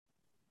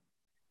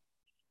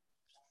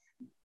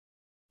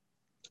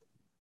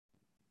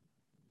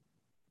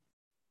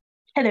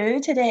Hello,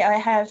 today I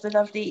have the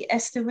lovely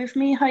Esther with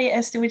me. Hi,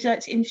 Esther. Would you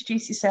like to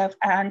introduce yourself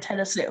and tell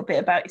us a little bit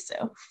about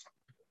yourself?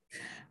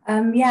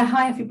 Yeah,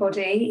 hi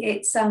everybody.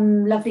 It's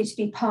lovely to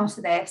be part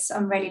of this.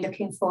 I'm really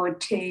looking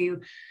forward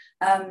to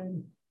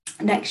um,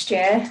 next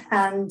year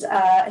and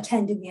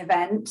attending the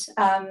event.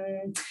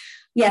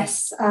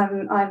 Yes,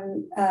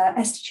 I'm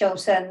Esther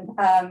Chilton,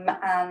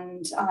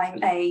 and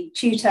I'm a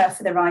tutor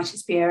for the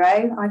Writers'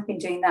 Bureau. I've been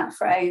doing that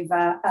for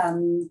over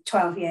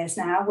 12 years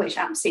now, which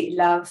I absolutely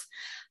love.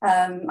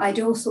 I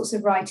do all sorts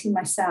of writing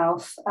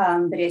myself,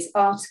 but it's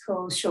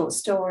articles, short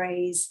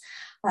stories.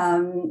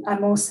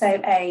 I'm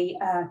also a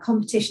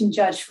competition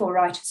judge for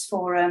Writers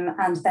Forum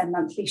and their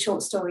monthly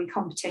short story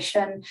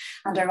competition,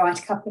 and I write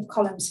a couple of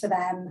columns for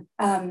them.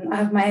 I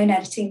have my own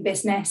editing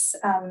business,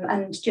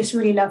 and just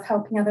really love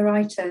helping other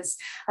writers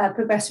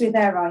progress with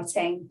their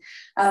writing.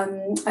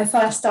 I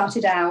first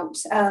started out.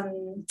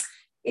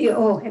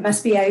 It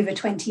must be over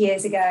 20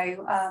 years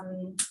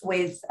ago,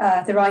 with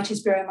the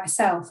Writers' Bureau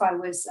myself. I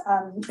was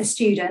a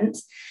student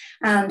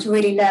and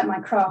really learnt my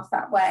craft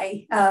that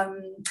way.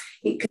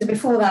 Because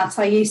before that,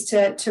 I used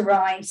to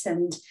write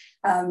and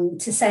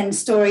to send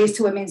stories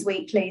to women's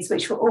weeklies,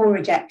 which were all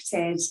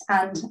rejected.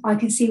 And I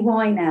can see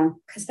why now,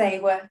 because they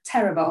were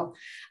terrible.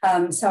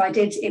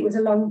 It was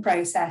a long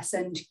process,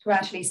 and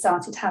gradually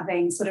started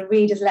having sort of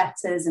readers'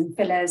 letters and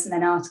fillers and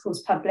then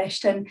articles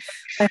published. And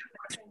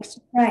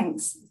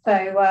thanks.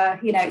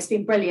 It's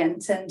been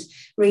brilliant. And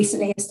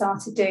recently I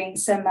started doing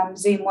some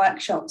Zoom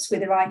workshops with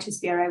the Writers'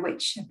 Bureau,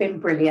 which have been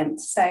brilliant.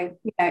 So,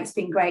 it's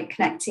been great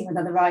connecting with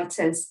other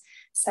writers.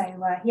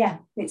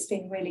 It's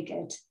been really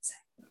good.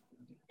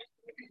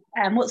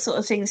 And what sort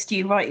of things do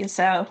you write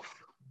yourself?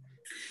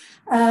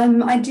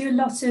 I do a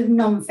lot of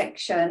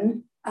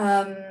non-fiction.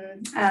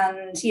 And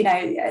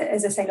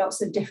as I say,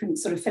 lots of different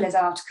sort of fillers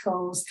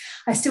articles.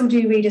 I still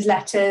do readers'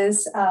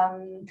 letters,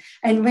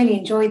 and really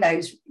enjoy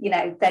those.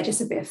 They're just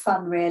a bit of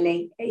fun,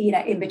 really,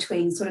 in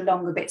between sort of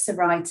longer bits of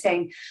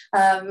writing.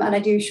 And I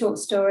do short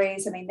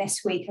stories. I mean,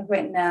 this week I've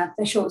written a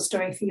short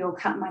story for Your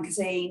Cat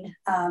magazine,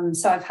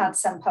 so I've had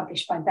some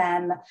published by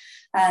them,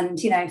 and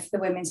for the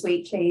women's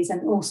weeklies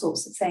and all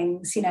sorts of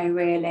things,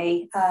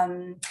 really.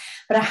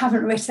 But I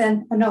haven't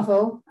written a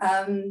novel.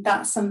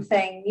 That's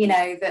something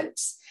that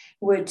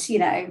would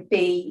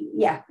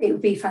it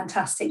would be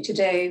fantastic to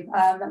do,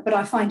 but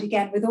I find,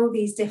 again, with all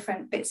these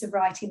different bits of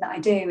writing that I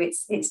do,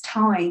 it's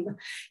time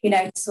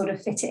to sort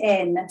of fit it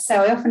in.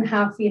 So I often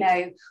have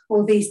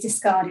all these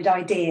discarded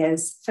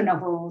ideas for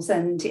novels,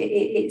 and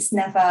it's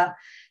never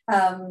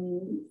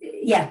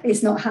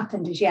it's not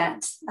happened as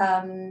yet.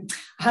 I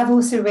have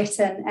also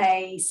written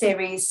a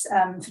series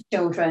for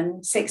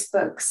children, 6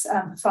 books,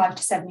 for 5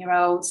 to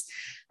 7-year-olds.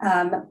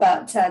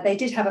 But they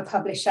did have a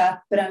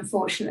publisher, but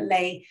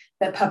unfortunately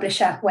the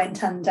publisher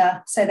went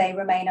under, so they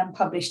remain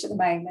unpublished at the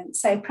moment.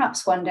 So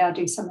perhaps one day I'll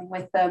do something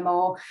with them,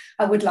 or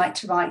I would like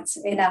to write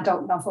an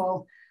adult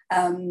novel.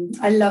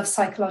 I love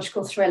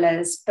psychological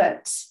thrillers,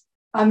 but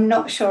I'm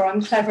not sure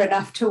I'm clever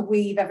enough to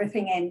weave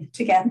everything in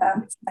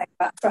together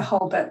for a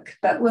whole book,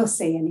 but we'll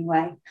see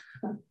anyway.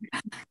 That'd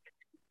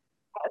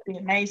be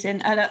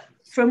amazing. And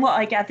from what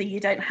I gather, you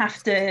don't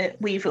have to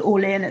weave it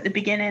all in at the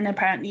beginning.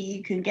 Apparently,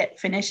 you can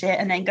finish it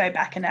and then go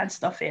back and add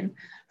stuff in,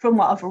 from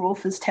what other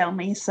authors tell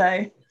me.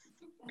 So,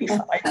 be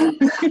fine.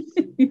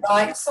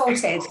 Right,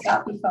 sorted.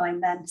 That'll be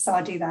fine then. So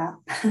I'll do that.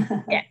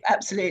 Yeah,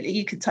 absolutely.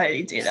 You could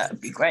totally do that.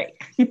 It'd be great.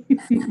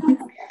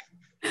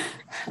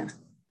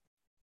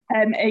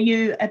 Are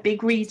you a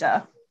big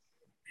reader?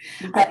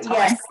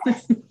 Yes.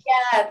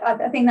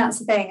 I think that's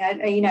the thing.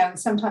 I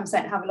sometimes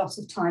don't have a lot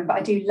of time, but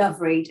I do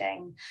love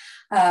reading.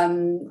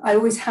 I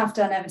always have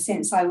done ever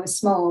since I was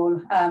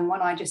small,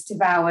 when I just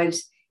devoured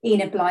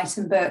Enid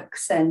Blyton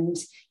books and,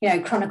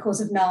 Chronicles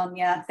of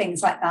Narnia,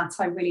 things like that.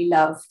 I really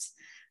loved.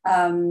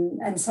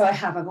 And so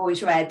I've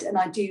always read, and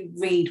I do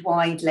read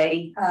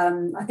widely.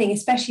 I think,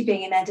 especially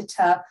being an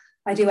editor,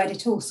 I do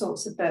edit all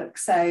sorts of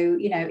books, so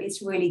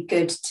it's really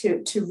good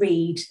to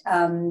read,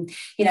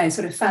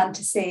 sort of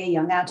fantasy,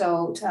 young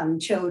adult,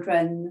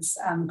 children's,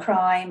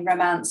 crime,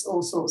 romance,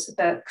 all sorts of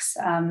books.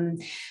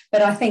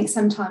 But I think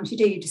sometimes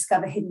you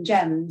discover hidden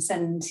gems,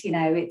 and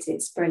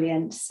it's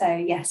brilliant. So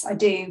yes, I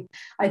do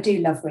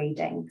love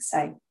reading.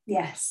 So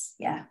yes,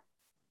 yeah.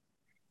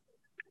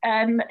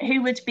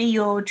 Who would be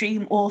your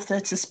dream author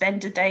to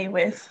spend a day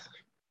with?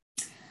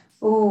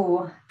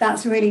 Oh,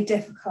 that's really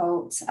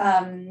difficult.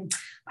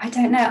 I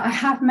don't know. I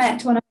have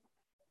met a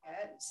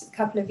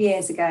couple of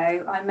years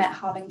ago. I met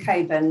Harlan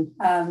Coben,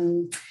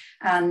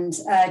 and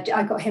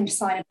I got him to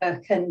sign a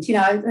book. And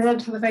I had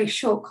to have a very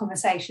short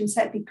conversation,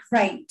 so it'd be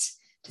great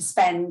to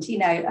spend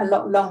a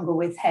lot longer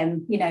with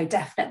him.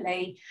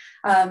 Definitely.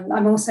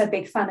 I'm also a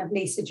big fan of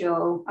Lisa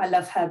Jewell. I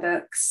love her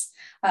books.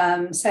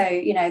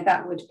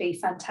 That would be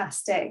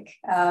fantastic.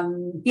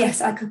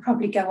 Yes, I could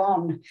probably go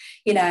on,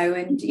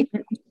 and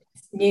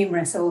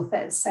numerous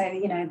authors. So,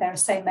 there are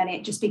so many.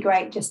 It'd just be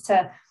great just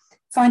to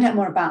find out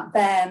more about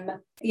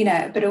them,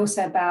 but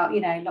also about,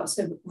 lots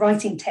of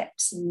writing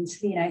tips and,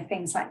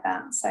 things like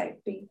that. So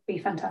it'd be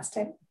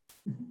fantastic.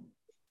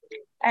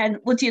 And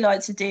what do you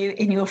like to do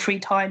in your free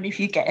time if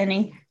you get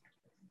any?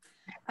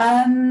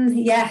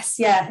 Yes,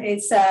 yeah,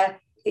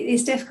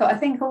 it's difficult. I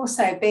think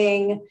also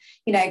being,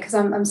 because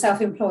I'm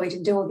self-employed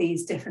and do all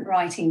these different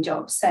writing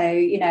jobs, so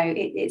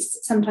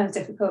it's sometimes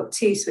difficult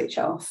to switch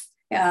off.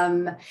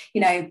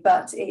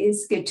 But it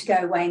is good to go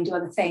away and do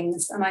other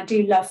things. And I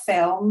do love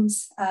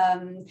films,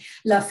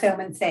 love film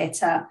and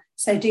theatre.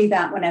 So do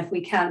that whenever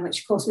we can,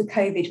 which of course with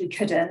COVID we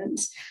couldn't.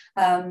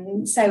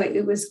 So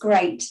it was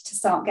great to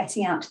start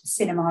getting out to the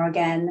cinema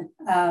again.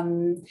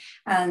 And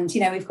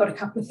we've got a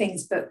couple of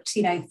things booked,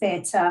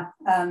 theatre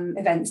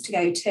events to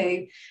go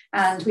to.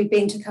 And we've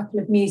been to a couple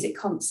of music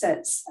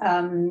concerts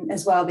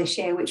as well this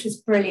year, which was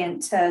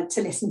brilliant to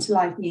listen to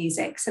live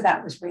music. So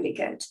that was really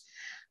good.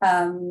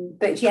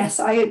 But yes,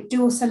 I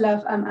do also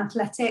love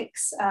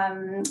athletics.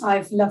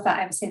 I've loved that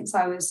ever since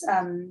I was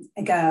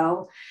a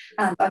girl,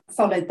 and I've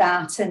followed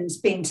that and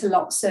been to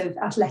lots of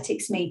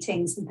athletics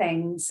meetings and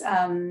things.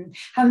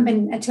 Haven't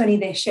been to any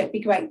this year. It'd be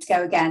great to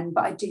go again,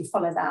 but I do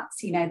follow that.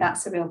 So,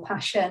 that's a real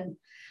passion.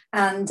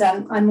 And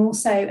I'm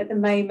also, at the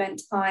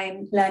moment,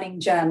 I'm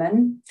learning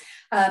German.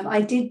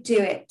 I did do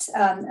it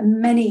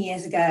many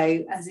years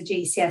ago as a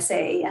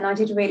GCSE, and I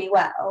did really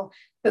well.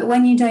 But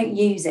when you don't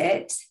use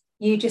it,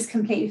 you just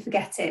completely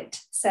forget it.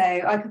 So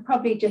I could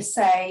probably just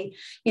say,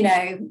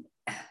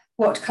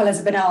 what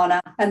colour's a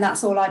banana? And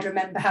that's all I'd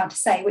remember how to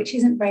say, which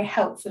isn't very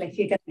helpful if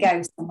you're going to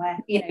go somewhere,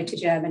 to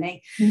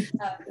Germany.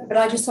 But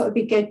I just thought it'd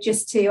be good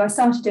I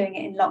started doing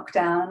it in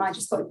lockdown, and I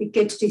just thought it'd be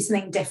good to do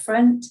something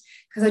different,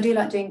 because I do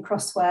like doing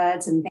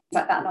crosswords and things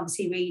like that, and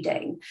obviously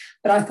reading.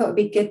 But I thought it'd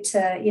be good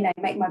to,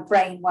 make my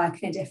brain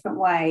work in a different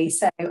way.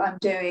 So I'm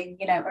doing,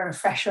 a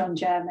refresher on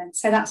German.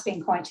 So that's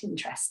been quite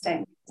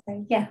interesting.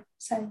 So yeah,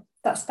 so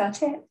that's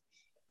about it.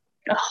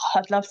 Oh,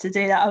 I'd love to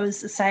do that. I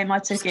was the same. I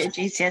took it at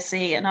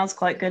GCSE and I was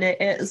quite good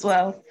at it as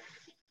well.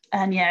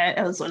 And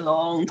yeah, it was a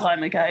long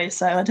time ago,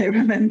 so I don't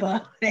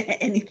remember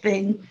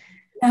anything.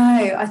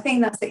 No, I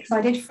think that's it, because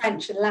I did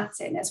French and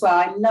Latin as well.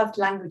 I loved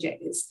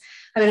languages.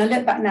 I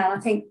look back now and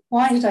I think,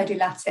 why did I do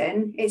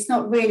Latin? It's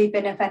not really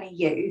been of any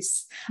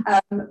use.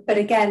 But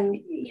again,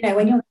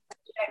 when you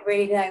don't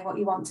really know what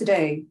you want to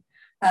do.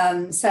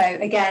 So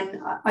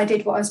again, I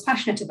did what I was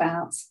passionate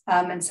about,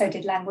 and so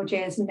did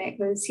languages, and it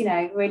was,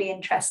 really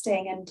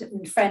interesting.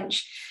 And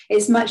French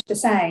is much the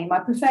same. I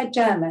preferred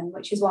German,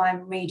 which is why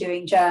I'm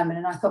redoing German.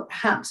 And I thought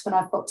perhaps when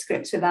I've got to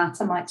grips with that,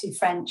 I might do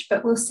French,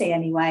 but we'll see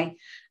anyway.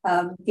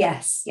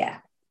 Yes, yeah.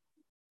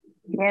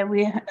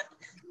 Yeah,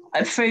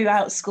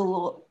 throughout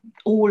school,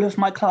 all of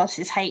my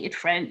classes hated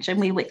French, and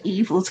we were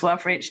evil to our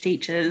French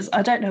teachers.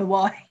 I don't know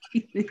why,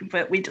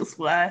 but we just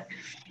were.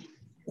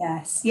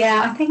 Yes,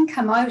 yeah, I think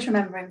I always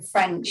remember in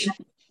French,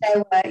 there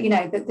were,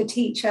 the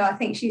teacher, I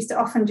think she used to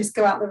often just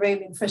go out the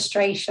room in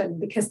frustration,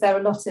 because there were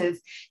a lot of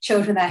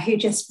children there who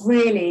just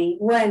really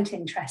weren't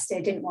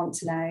interested, didn't want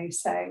to know.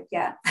 So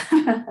yeah,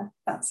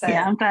 that's it.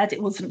 Yeah, I'm glad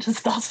it wasn't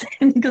just us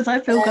then, because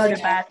I feel kind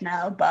of bad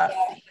now, but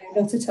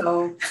yeah, not at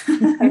all.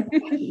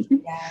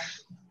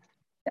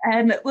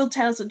 Yeah. Will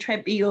Tales of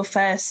Trent be your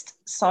first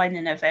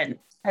signing event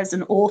as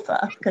an author?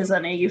 Because I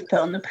know you've put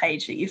on the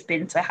page that you've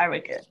been to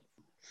Harrogate.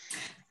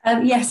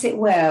 Yes, it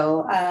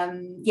will.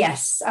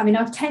 Yes, I've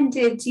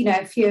attended,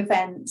 a few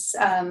events,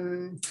 like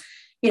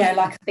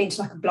I've been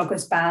to like a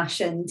bloggers bash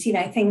and,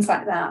 things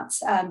like that.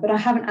 But I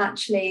haven't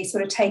actually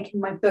sort of taken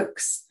my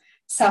books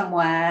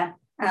somewhere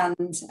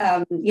and,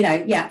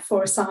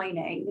 for a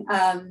signing.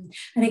 And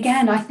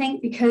again, I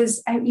think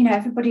because,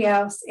 everybody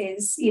else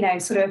is,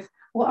 sort of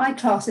what I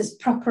class as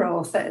proper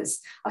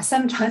authors, I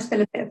sometimes feel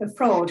a bit of a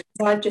fraud,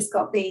 because I've just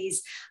got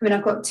these.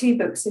 I've got 2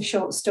 books of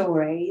short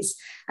stories,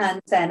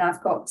 and then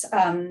I've got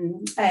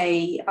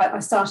I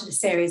started a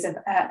series of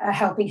a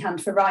helping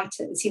hand for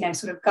writers,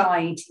 sort of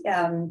guide.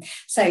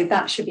 So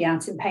that should be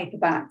out in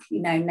paperback,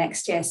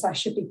 next year. So I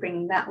should be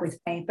bringing that with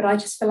me. But I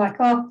just feel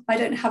like, I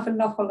don't have a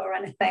novel or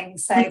anything,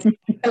 so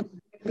I'll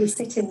be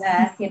sitting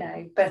there,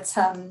 But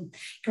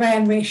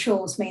Graham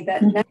reassures me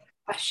that no,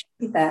 I should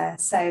be there.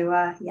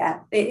 So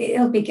yeah,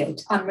 it'll be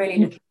good. I'm really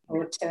looking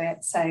forward to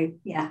it. So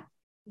yeah,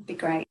 it'd be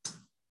great.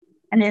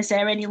 And is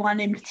there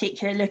anyone in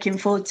particular looking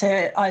forward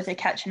to either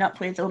catching up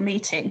with or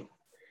meeting?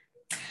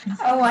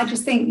 Oh, I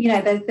just think,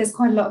 there's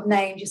quite a lot of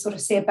names you sort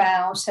of see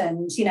about,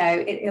 and,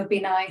 it'll be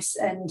nice.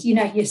 And,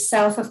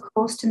 yourself, of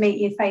course, to meet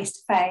you face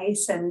to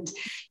face. And,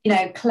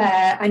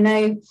 Claire, I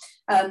know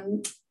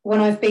when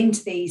I've been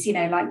to these,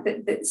 like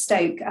the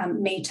Stoke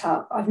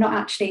meetup, I've not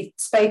actually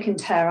spoken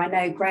to her. I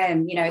know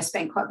Graham, has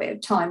spent quite a bit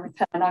of time with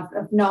her, and I've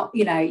not,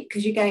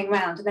 because you're going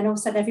around and then all of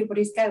a sudden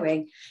everybody's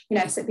going,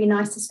 so it'd be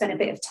nice to spend a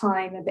bit of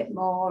time, a bit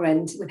more,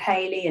 and with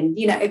Hayley, and,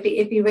 it'd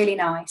be really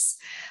nice.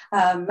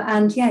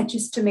 And yeah,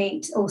 just to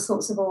meet all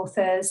sorts of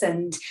authors,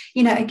 and,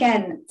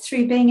 again,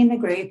 through being in the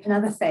group and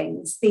other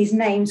things, these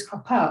names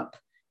crop up.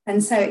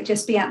 And so it'd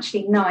just be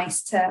actually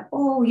nice to,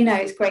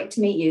 it's great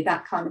to meet you,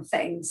 that kind of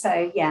thing.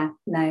 So yeah,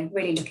 no,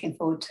 really looking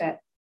forward to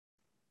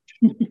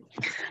it.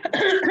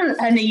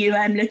 And are you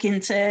looking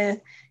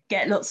to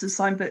get lots of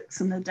signed books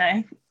on the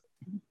day?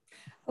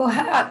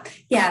 Well,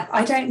 yeah,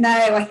 I don't know.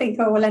 I think,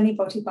 oh, will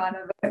anybody buy my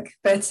book?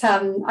 But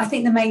I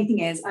think the main thing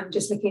is I'm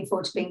just looking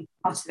forward to being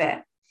part of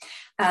it.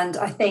 And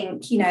I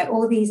think,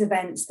 all these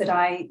events that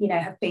I,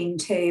 have been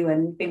to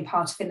and been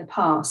part of in the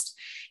past,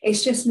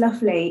 it's just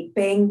lovely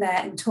being there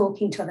and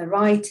talking to other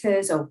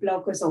writers or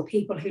bloggers or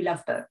people who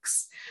love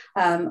books.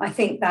 I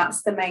think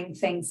that's the main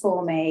thing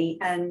for me.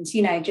 And,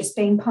 just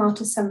being part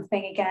of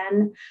something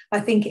again, I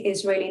think it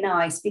is really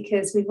nice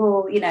because we've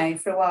all,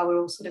 for a while,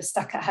 we're all sort of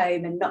stuck at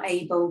home and not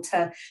able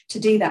to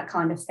do that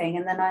kind of thing.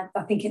 And then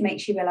I think it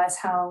makes you realise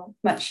how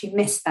much you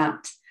miss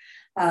that.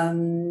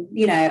 And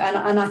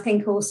I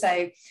think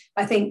also,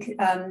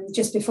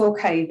 just before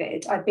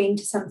COVID, I'd been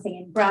to something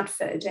in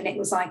Bradford and it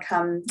was like,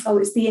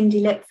 it's the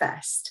Indie Lit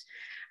Fest.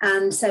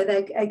 And so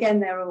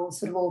they're all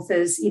sort of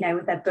authors,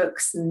 with their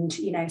books and,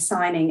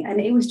 signing.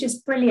 And it was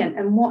just brilliant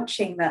and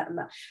watching them.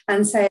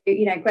 And so,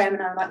 Graham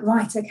and I were like,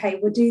 right, okay,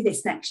 we'll do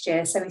this next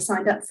year. So we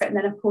signed up for it. And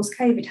then, of course,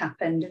 COVID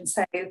happened. And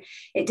so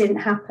it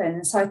didn't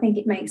happen. So I think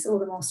it makes it all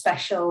the more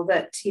special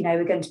that,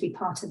 we're going to be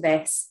part of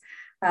this.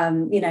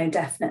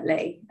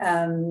 Definitely.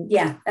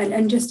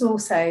 And just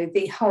also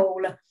the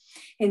whole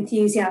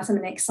enthusiasm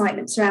and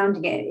excitement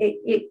surrounding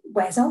it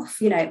wears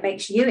off, it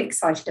makes you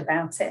excited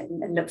about it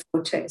and look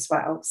forward to it as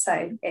well.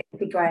 So it'd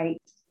be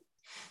great.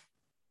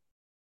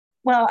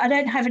 Well, I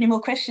don't have any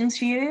more questions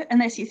for you,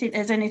 unless you think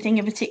there's anything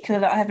in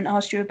particular that I haven't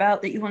asked you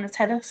about that you want to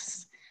tell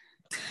us.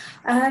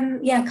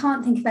 I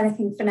can't think of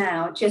anything for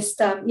now. Just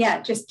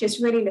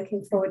really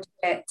looking forward to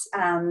it,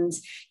 and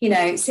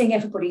seeing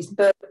everybody's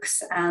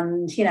books,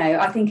 and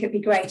I think it'd be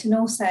great. And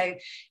also,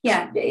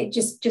 it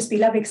just be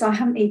lovely because I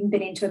haven't even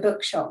been into a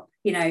bookshop,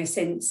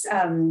 since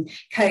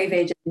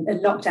COVID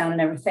and lockdown and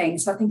everything.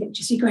 So I think it'd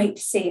just be great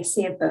to see a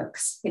sea of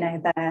books,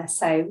 there.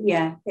 So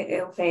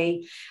it'll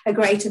be a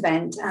great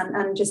event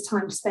and just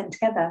time to spend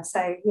together.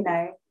 So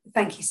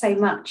thank you so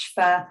much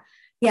for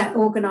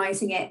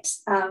organising it,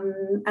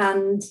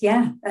 and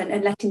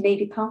letting me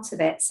be part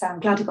of it. So I'm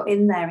glad I got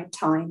in there in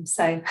time.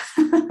 So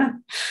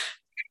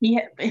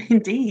yeah,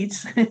 indeed.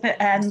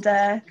 And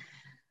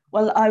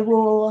well, I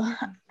will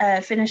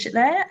finish it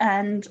there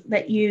and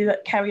let you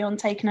carry on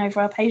taking over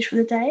our page for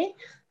the day.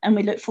 And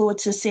we look forward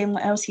to seeing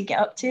what else you get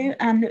up to,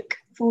 and look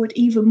forward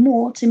even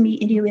more to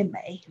meeting you in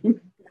May.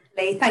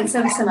 Lovely. Thanks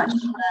ever so much.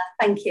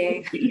 Thank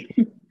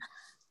you.